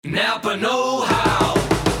Napa Know How.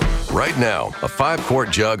 Right now, a 5-quart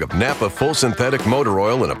jug of Napa Full Synthetic Motor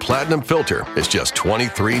Oil in a platinum filter is just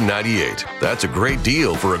 $23.98. That's a great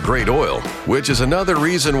deal for a great oil, which is another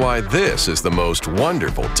reason why this is the most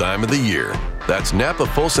wonderful time of the year. That's Napa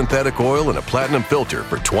Full Synthetic Oil in a platinum filter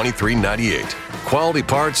for $23.98. Quality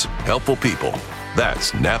parts, helpful people.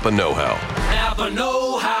 That's Napa Know How. Napa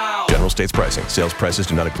Know How. General States pricing. Sales prices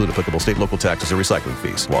do not include applicable state, local taxes, or recycling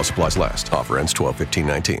fees. While supplies last. Offer ends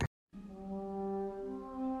 12/15/19.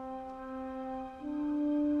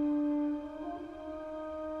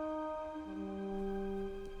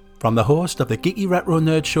 From the host of the Geeky Retro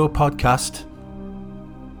Nerd Show podcast,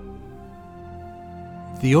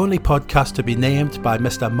 the only podcast to be named by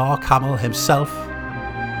Mr. Mark Hamill himself,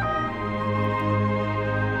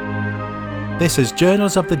 this is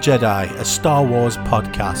Journals of the Jedi, a Star Wars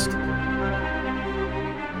podcast.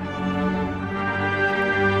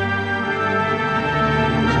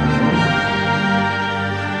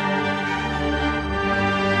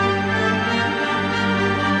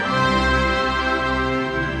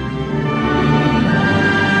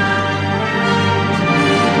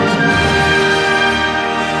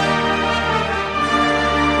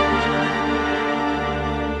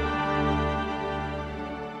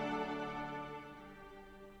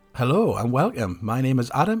 Hello and welcome. My name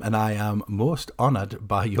is Adam and I am most honoured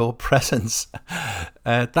by your presence.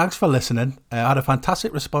 Thanks for listening. I had a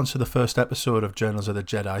fantastic response to the first episode of Journals of the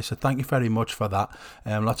Jedi, so thank you very much for that.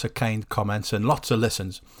 Lots of kind comments and lots of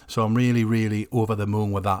listens, so I'm really over the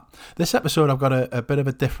moon with that. This episode I've got a bit of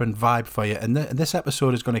a different vibe for you, and this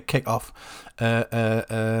episode is going to kick off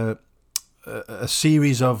a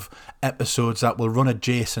series of episodes that will run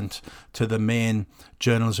adjacent to the main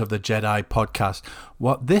Journals of the Jedi podcast.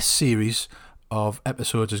 What this series of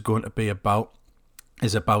episodes is going to be about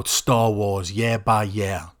is about Star Wars year by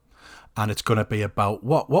year, and it's going to be about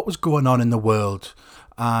what was going on in the world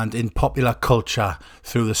and in popular culture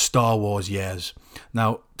through the Star Wars years.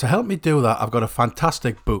 Now, to help me do that, I've got a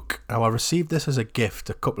fantastic book. Now, I received this as a gift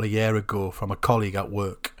a couple of years ago from a colleague at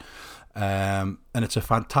work. And it's a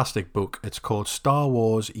fantastic book. It's called Star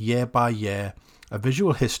Wars Year by Year, A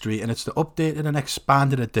Visual History, and it's the updated and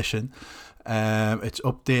expanded edition. It's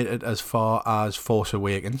updated as far as Force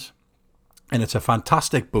Awakens, and it's a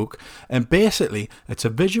fantastic book. And basically, it's a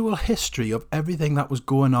visual history of everything that was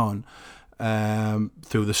going on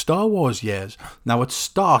through the Star Wars years. Now, it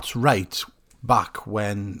starts right back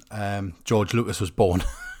when George Lucas was born.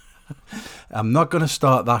 I'm not going to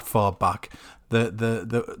start that far back.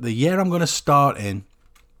 The year I'm going to start in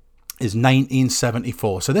is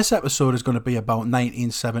 1974. So this episode is going to be about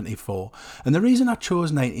 1974. And the reason I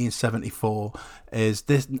chose 1974 is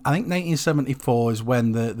this. I think 1974 is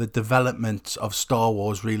when the development of Star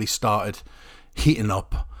Wars really started heating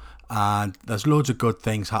up. And there's loads of good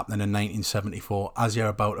things happening in 1974, as you're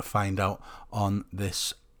about to find out on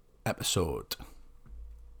this episode.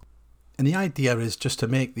 And the idea is just to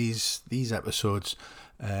make these episodes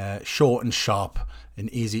short and sharp and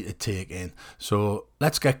easy to take in. So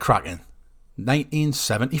let's get cracking.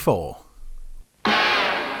 1974.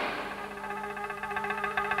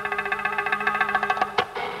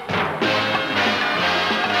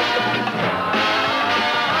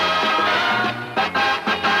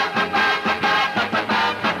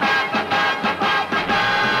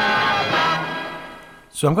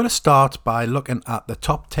 So I'm going to start by looking at the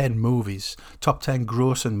top 10 movies, top 10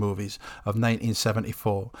 grossing movies of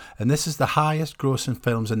 1974. And this is the highest grossing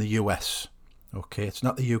films in the US. Okay, it's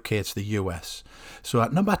not the UK, it's the US. So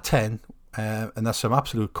at number 10, and there's some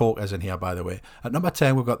absolute corkers in here, by the way. At number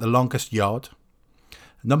 10, we've got The Longest Yard.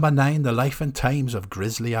 Number 9, The Life and Times of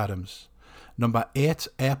Grizzly Adams. Number 8,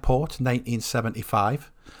 Airport,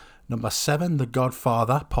 1975. Number 7, The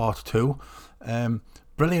Godfather, Part 2.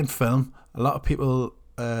 Brilliant film. A lot of people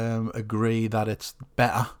agree that it's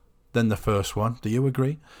better than the first one. Do you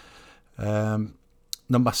agree?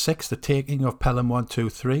 Number 6, The Taking of Pelham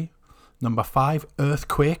 123. Number 5,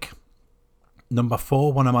 Earthquake. Number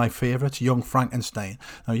 4, one of my favourites, Young Frankenstein.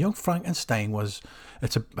 Now, Young Frankenstein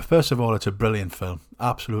first of all, it's a brilliant film,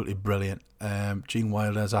 absolutely brilliant. Gene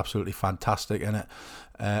Wilder is absolutely fantastic in it.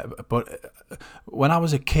 But when I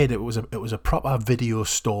was a kid, it was a proper video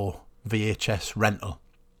store VHS rental.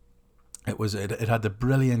 It had the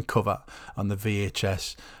brilliant cover on the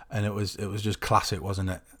VHS, and it was just classic,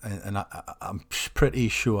 wasn't it? And I'm pretty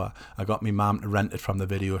sure I got my mum to rent it from the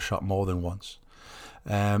video shop more than once.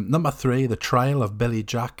 Number 3, The Trial of Billy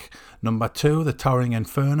Jack. Number 2, The Towering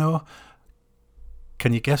Inferno.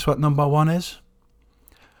 Can you guess what number 1 is?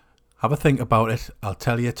 Have a think about it. I'll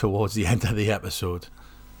tell you towards the end of the episode.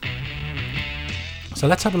 So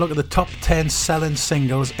let's have a look at the top 10 selling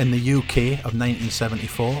singles in the UK of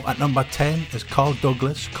 1974. At number 10 is Carl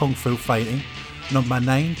Douglas, Kung Fu Fighting. Number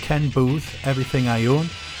 9, Ken Booth, Everything I Own.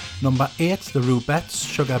 Number 8, The Rubettes,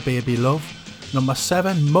 Sugar Baby Love. Number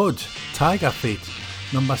 7, Mud, Tiger Feet.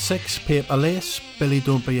 Number 6, Paper Lace, Billy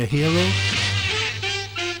Don't Be a Hero.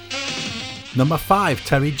 Number 5,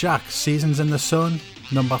 Terry Jacks, Seasons in the Sun.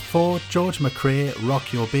 Number 4, George McRae,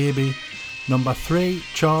 Rock Your Baby. Number 3,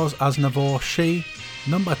 Charles Aznavour, She.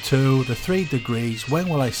 Number 2, The 3 Degrees, When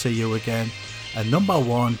Will I See You Again? And number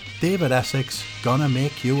 1, David Essex, Gonna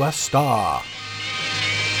Make You a Star.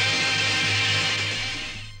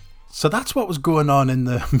 So that's what was going on in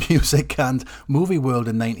the music and movie world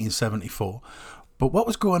in 1974. But what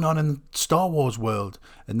was going on in Star Wars world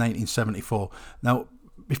in 1974? Now,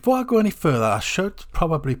 before I go any further, I should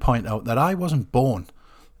probably point out that I wasn't born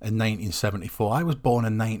in 1974. I was born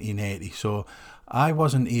in 1980, so I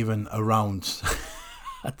wasn't even around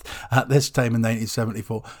at this time in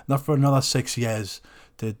 1974. Not for another 6 years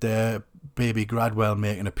did Baby Gradwell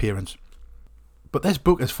make an appearance. But this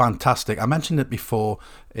book is fantastic. I mentioned it before.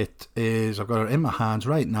 It is, I've got it in my hands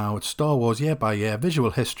right now. It's Star Wars Year by Year,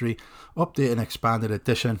 Visual History, Updated and Expanded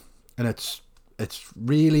Edition. And it's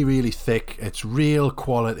really, really thick. It's real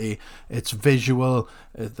quality. It's visual.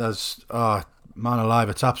 There's, man alive,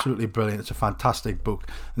 it's absolutely brilliant. It's a fantastic book.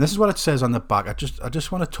 And this is what it says on the back. I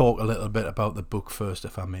just want to talk a little bit about the book first,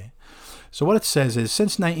 if I may. So what it says is,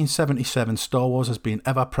 since 1977, Star Wars has been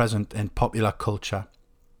ever present in popular culture.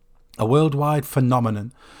 A worldwide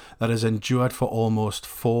phenomenon that has endured for almost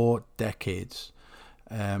 4 decades.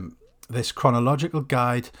 This chronological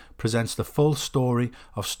guide presents the full story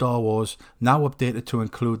of Star Wars, now updated to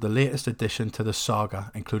include the latest addition to the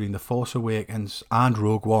saga, including The Force Awakens and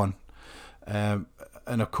Rogue One. And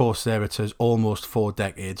of course there it says almost 4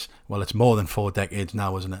 decades. Well, it's more than 4 decades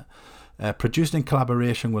now, isn't it? Produced in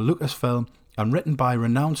collaboration with Lucasfilm and written by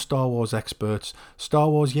renowned Star Wars experts, Star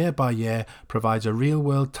Wars Year by Year provides a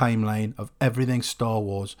real-world timeline of everything Star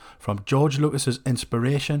Wars, from George Lucas's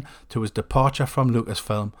inspiration to his departure from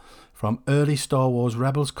Lucasfilm, from early Star Wars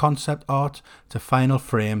Rebels concept art to final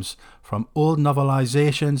frames, from old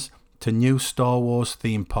novelizations to new Star Wars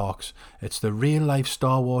theme parks. It's the real-life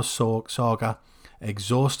Star Wars saga,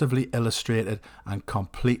 exhaustively illustrated and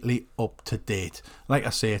completely up to date. Like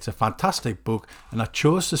I say, it's a fantastic book, and I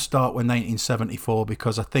chose to start with 1974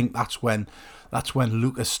 because I think that's when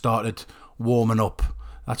Lucas started warming up.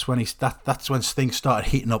 That's when things started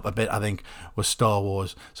heating up a bit, I think, with Star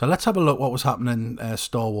Wars. So let's have a look what was happening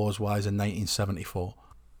Star Wars wise in 1974.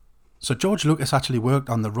 So George Lucas actually worked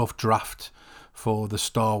on the rough draft for the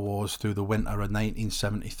Star Wars through the winter of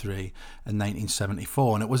 1973 and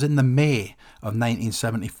 1974, and it was in the May of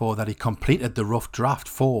 1974 that he completed the rough draft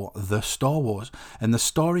for the Star Wars. And the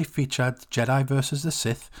story featured Jedi versus the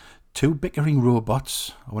Sith, 2 bickering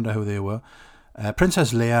robots, I wonder who they were,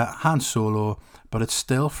 Princess Leia, Han Solo, but it's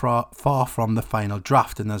still far from the final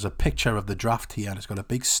draft. And there's a picture of the draft here, and it's got a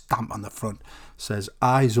big stamp on the front. It says,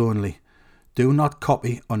 "Eyes only. Do not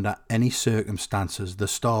copy under any circumstances the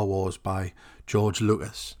Star Wars by George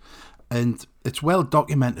Lucas." And it's well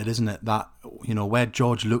documented, isn't it, that, you know, where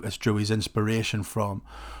George Lucas drew his inspiration from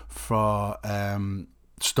for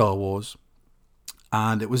Star Wars.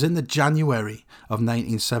 And it was in the January of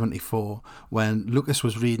 1974 when Lucas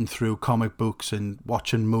was reading through comic books and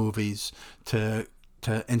watching movies to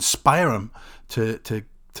inspire him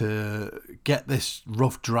to get this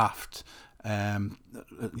rough draft,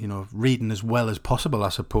 reading as well as possible, I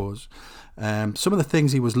suppose. Some of the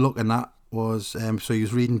things he was looking at was, so he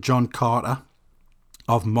was reading John Carter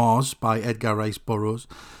of Mars by Edgar Rice Burroughs,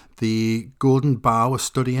 The Golden Bough, A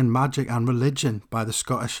Study in Magic and Religion by the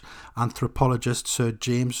Scottish anthropologist Sir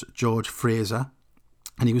James George Fraser.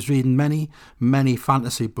 And he was reading many, many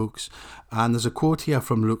fantasy books. And there's a quote here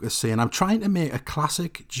from Lucas saying, "I'm trying to make a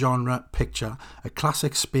classic genre picture, a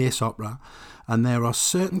classic space opera, and there are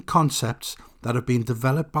certain concepts that have been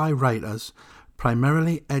developed by writers,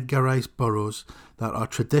 primarily Edgar Rice Burroughs, that are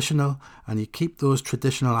traditional, and you keep those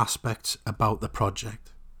traditional aspects about the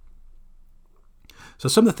project." So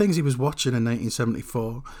some of the things he was watching in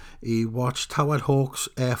 1974, he watched Howard Hawks'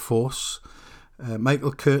 Air Force,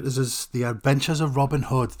 Michael Curtis's The Adventures of Robin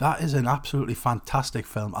Hood. That is an absolutely fantastic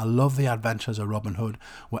film. I love The Adventures of Robin Hood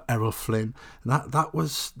with Errol Flynn. That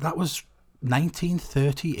was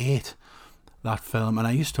 1938, that film, and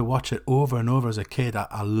I used to watch it over and over as a kid.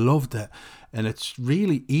 I loved it, and it's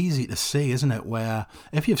really easy to see, isn't it? Where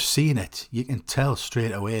if you've seen it, you can tell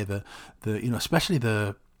straight away the especially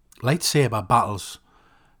the lightsaber battles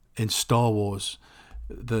in Star Wars,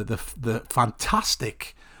 the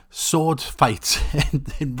fantastic sword fights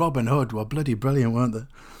in Robin Hood were bloody brilliant, weren't they?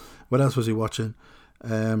 What else was he watching?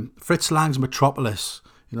 Fritz Lang's Metropolis.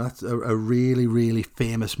 That's a really, really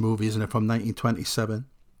famous movie, isn't it, from 1927.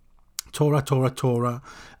 Tora, Tora, Tora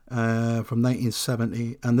from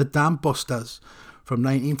 1970. And The Dam Busters from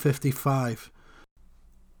 1955.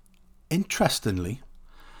 Interestingly,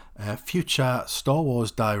 future Star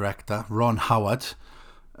Wars director Ron Howard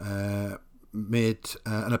made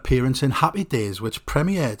an appearance in Happy Days, which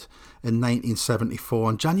premiered in 1974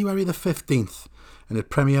 on January the 15th, and it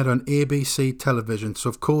premiered on ABC television. So,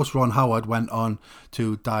 of course, Ron Howard went on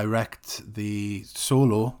to direct the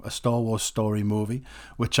Solo, a Star Wars story movie,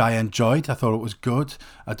 which I enjoyed. I thought it was good.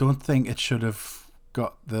 I don't think it should have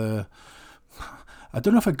got the... I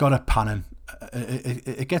don't know if it got a panning.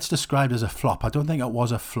 It gets described as a flop. I don't think it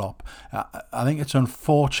was a flop. I think it's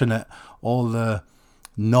unfortunate, all the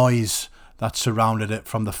noise that surrounded it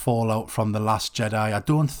from the fallout from The Last Jedi. I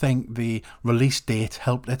don't think the release date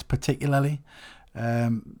helped it particularly.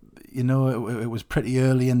 It was pretty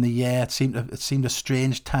early in the year. It seemed a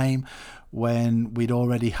strange time when we'd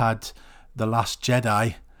already had The Last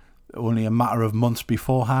Jedi only a matter of months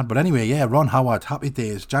beforehand. But anyway, yeah, Ron Howard, Happy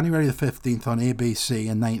Days, January the 15th on ABC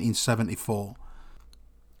in 1974.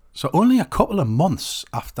 So only a couple of months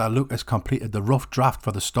after Lucas completed the rough draft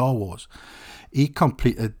for the Star Wars, he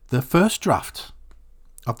completed the first draft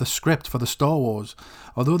of the script for the Star Wars.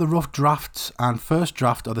 Although the rough draft and first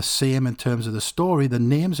draft are the same in terms of the story, the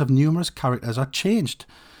names of numerous characters are changed.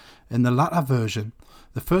 In the latter version,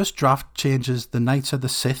 the first draft changes the Knights of the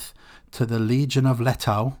Sith to the Legion of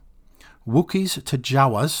Leto, Wookiees to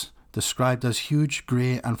Jawas, described as huge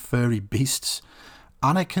grey and furry beasts,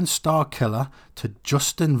 Anakin Starkiller to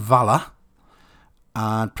Justin Valor,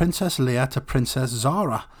 and Princess Leia to Princess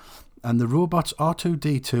Zara, and the robots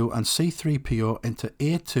R2-D2 and C-3PO into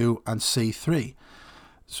A2 and C-3.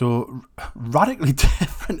 So radically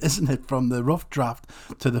different, isn't it, from the rough draft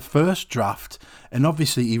to the first draft? And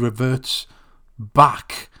obviously he reverts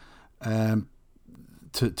back to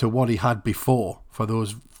what he had before for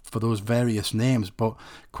those various names, but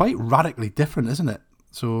quite radically different, isn't it?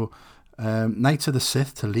 So Knights of the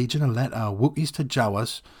Sith to Legion of Leto, Wookiees to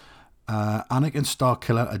Jawas, Anakin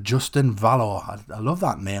Starkiller to Justin Valor. I love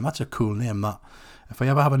that name. That's a cool name, that. If I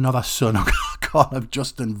ever have another son, I'll call him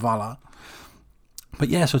Justin Valor. But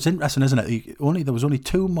yeah, so it's interesting, isn't it? There was only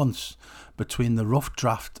 2 months between the rough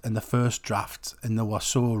draft and the first draft, and they were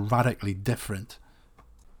so radically different.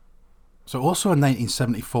 So also in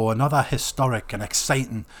 1974, another historic and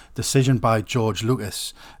exciting decision by George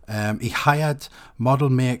Lucas. He hired model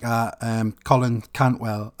maker Colin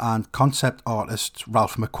Cantwell and concept artist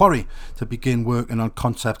Ralph McQuarrie to begin working on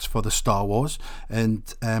concepts for the Star Wars.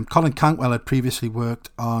 And Colin Cantwell had previously worked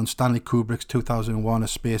on Stanley Kubrick's 2001 A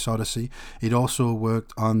Space Odyssey. He'd also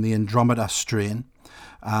worked on the Andromeda Strain.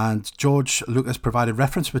 And George Lucas provided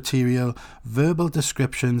reference material, verbal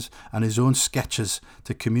descriptions, and his own sketches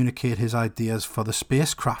to communicate his ideas for the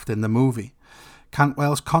spacecraft in the movie.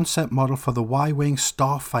 Cantwell's concept model for the Y-Wing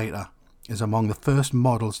Starfighter is among the first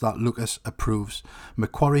models that Lucas approves.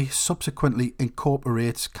 McQuarrie subsequently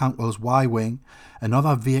incorporates Cantwell's Y-Wing and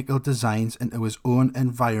other vehicle designs into his own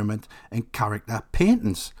environment and character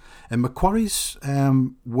paintings. And McQuarrie's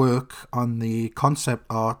work on the concept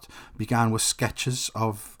art began with sketches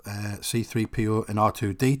of C-3PO and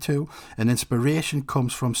R2-D2, and inspiration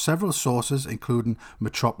comes from several sources, including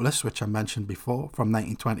Metropolis, which I mentioned before, from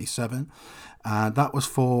 1927. That was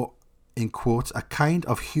for, in quotes, a kind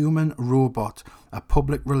of human robot, a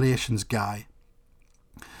public relations guy.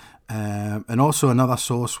 And also another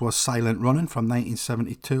source was Silent Running from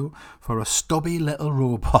 1972 for a stubby little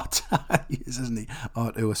robot. Yes, isn't he?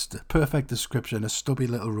 A perfect description, a stubby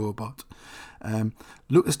little robot.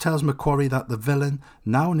 Lucas tells McQuarrie that the villain,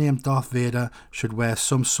 now named Darth Vader, should wear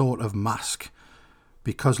some sort of mask.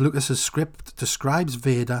 Because Lucas's script describes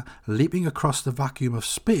Vader leaping across the vacuum of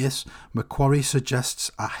space, McQuarrie suggests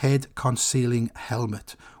a head-concealing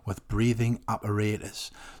helmet with breathing apparatus.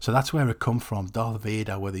 So that's where it come from. Darth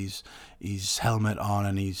Vader with his helmet on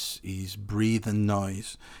and his breathing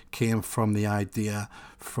noise came from the idea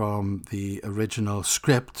from the original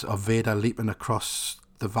script of Vader leaping across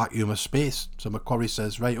the vacuum of space. So McQuarrie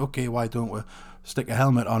says, right, okay, why don't we stick a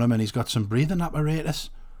helmet on him and he's got some breathing apparatus?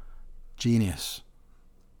 Genius.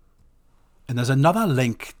 And there's another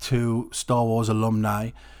link to Star Wars alumni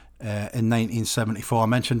in 1974. I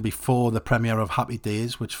mentioned before the premiere of Happy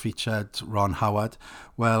Days, which featured Ron Howard.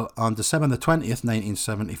 Well, on December the 20th,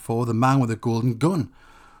 1974, The Man with the Golden Gun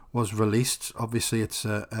was released. Obviously, it's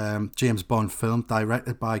a James Bond film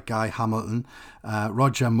directed by Guy Hamilton.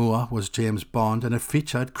 Roger Moore was James Bond, and it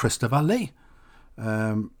featured Christopher Lee.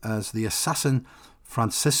 as the assassin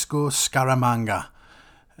Francisco Scaramanga.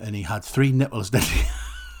 And he had 3 nipples, didn't he?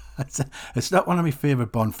 It's not one of my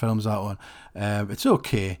favourite Bond films, that one. It's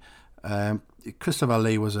okay. Christopher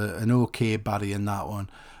Lee was an okay baddie in that one.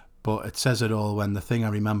 But it says it all when the thing I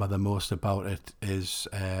remember the most about it is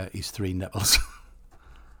his 3 nipples.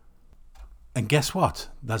 And guess what?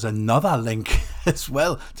 There's another link as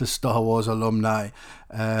well to Star Wars alumni.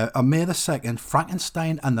 On May the 2nd,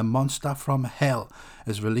 Frankenstein and the Monster from Hell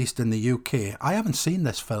is released in the UK. I haven't seen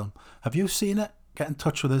this film. Have you seen it? Get in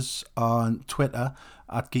touch with us on Twitter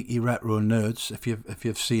at Geeky Retro Nerds if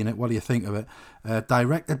you've seen it. What do you think of it?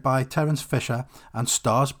 Directed by Terence Fisher and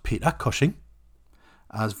stars Peter Cushing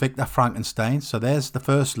as Victor Frankenstein. So there's the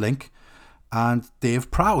first link. And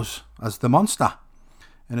Dave Prowse as the monster.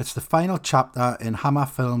 And it's the final chapter in Hammer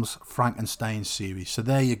Films' Frankenstein series. So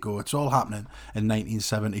there you go. It's all happening in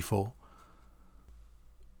 1974.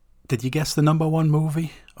 Did you guess the number 1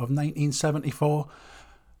 movie of 1974?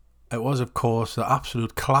 It was, of course, the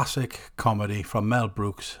absolute classic comedy from Mel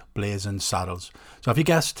Brooks, Blazing Saddles. So if you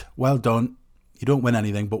guessed, well done. You don't win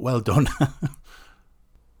anything, but well done.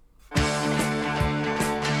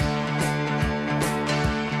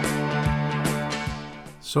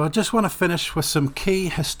 So I just want to finish with some key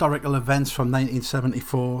historical events from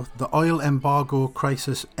 1974. The oil embargo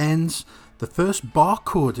crisis ends. The first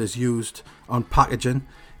barcode is used on packaging.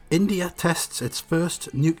 India tests its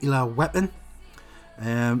first nuclear weapon.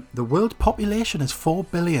 The world population is 4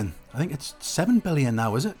 billion. I think it's 7 billion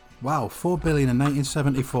now, is it? Wow, 4 billion in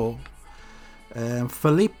 1974.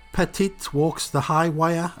 Philippe Petit walks the high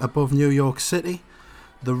wire above New York City.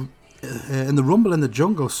 In the Rumble in the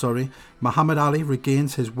Jungle, Muhammad Ali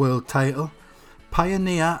regains his world title.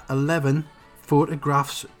 Pioneer 11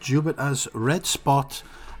 photographs Jupiter's red spot,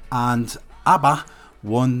 and ABBA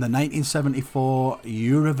won the 1974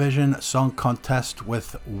 Eurovision Song Contest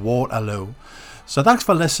with Waterloo. So thanks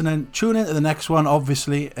for listening. Tune in to the next one.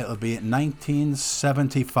 Obviously, it'll be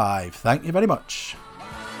 1975. Thank you very much.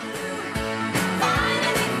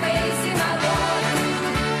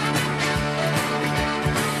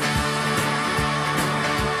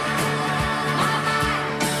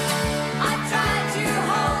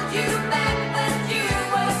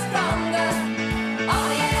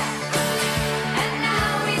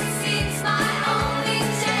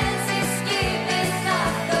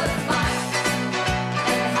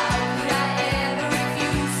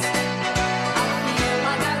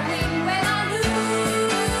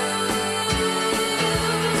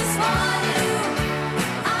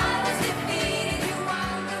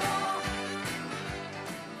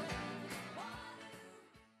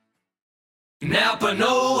 Napa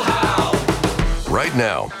Know-How. Right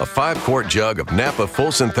now, a 5-quart jug of Napa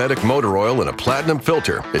Full Synthetic Motor Oil and a Platinum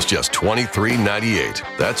Filter is just $23.98.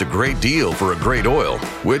 That's a great deal for a great oil,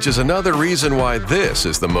 which is another reason why this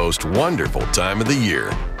is the most wonderful time of the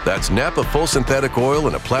year. That's Napa Full Synthetic Oil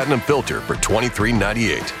and a Platinum Filter for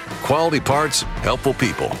 $23.98. Quality parts, helpful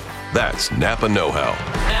people. That's Napa Know-How.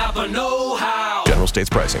 Napa Know-How. General States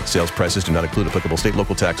pricing. Sales prices do not include applicable state,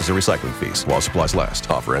 local taxes, or recycling fees. While supplies last.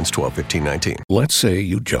 Offer ends 12/15/19. Let's say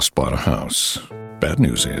you just bought a house. Bad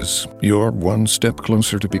news is, you're one step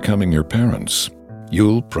closer to becoming your parents.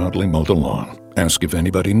 You'll proudly mow the lawn. Ask if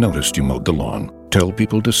anybody noticed you mowed the lawn. Tell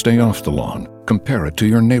people to stay off the lawn. Compare it to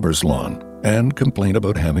your neighbor's lawn. And complain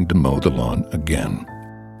about having to mow the lawn again.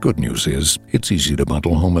 Good news is, it's easy to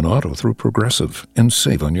bundle home and auto through Progressive and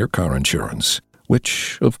save on your car insurance,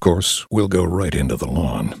 which, of course, will go right into the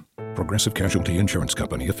lawn. Progressive Casualty Insurance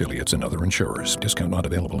Company, affiliates, and other insurers. Discount not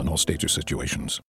available in all states or situations.